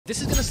This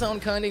is gonna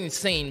sound kinda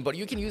insane, but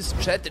you can use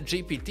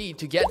ChatGPT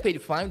to get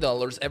paid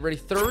 $5 every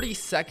 30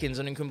 seconds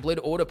on a complete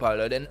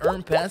autopilot and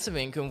earn passive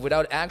income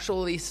without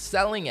actually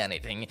selling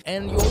anything.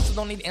 And you also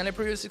don't need any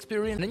previous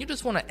experience. And then you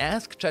just wanna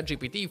ask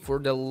ChatGPT for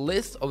the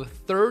list of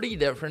 30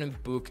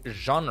 different book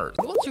genres.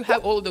 Once you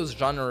have all of those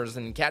genres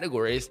and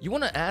categories, you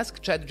wanna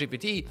ask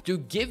ChatGPT to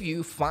give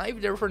you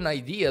 5 different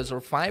ideas or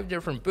 5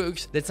 different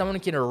books that someone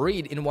can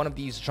read in one of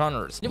these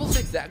genres. You will see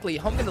exactly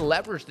how I'm gonna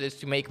leverage this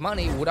to make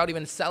money without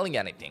even selling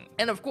anything.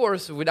 And of course,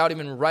 without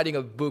even writing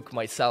a book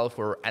myself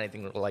or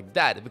anything like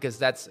that, because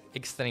that's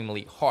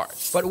extremely hard.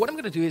 But what I'm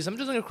gonna do is I'm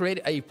just gonna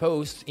create a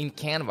post in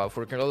Canva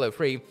for completely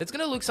free. It's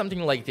gonna look something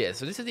like this.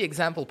 So this is the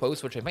example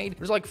post which I made.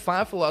 There's like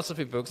 5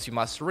 philosophy books you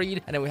must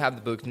read, and then we have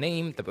the book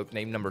name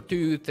number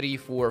 2, 3,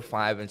 4,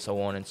 5, and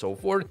so on and so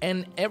forth.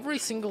 And every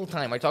single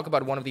time I talk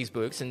about one of these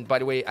books, and by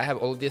the way, I have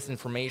all this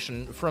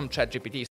information from ChatGPT.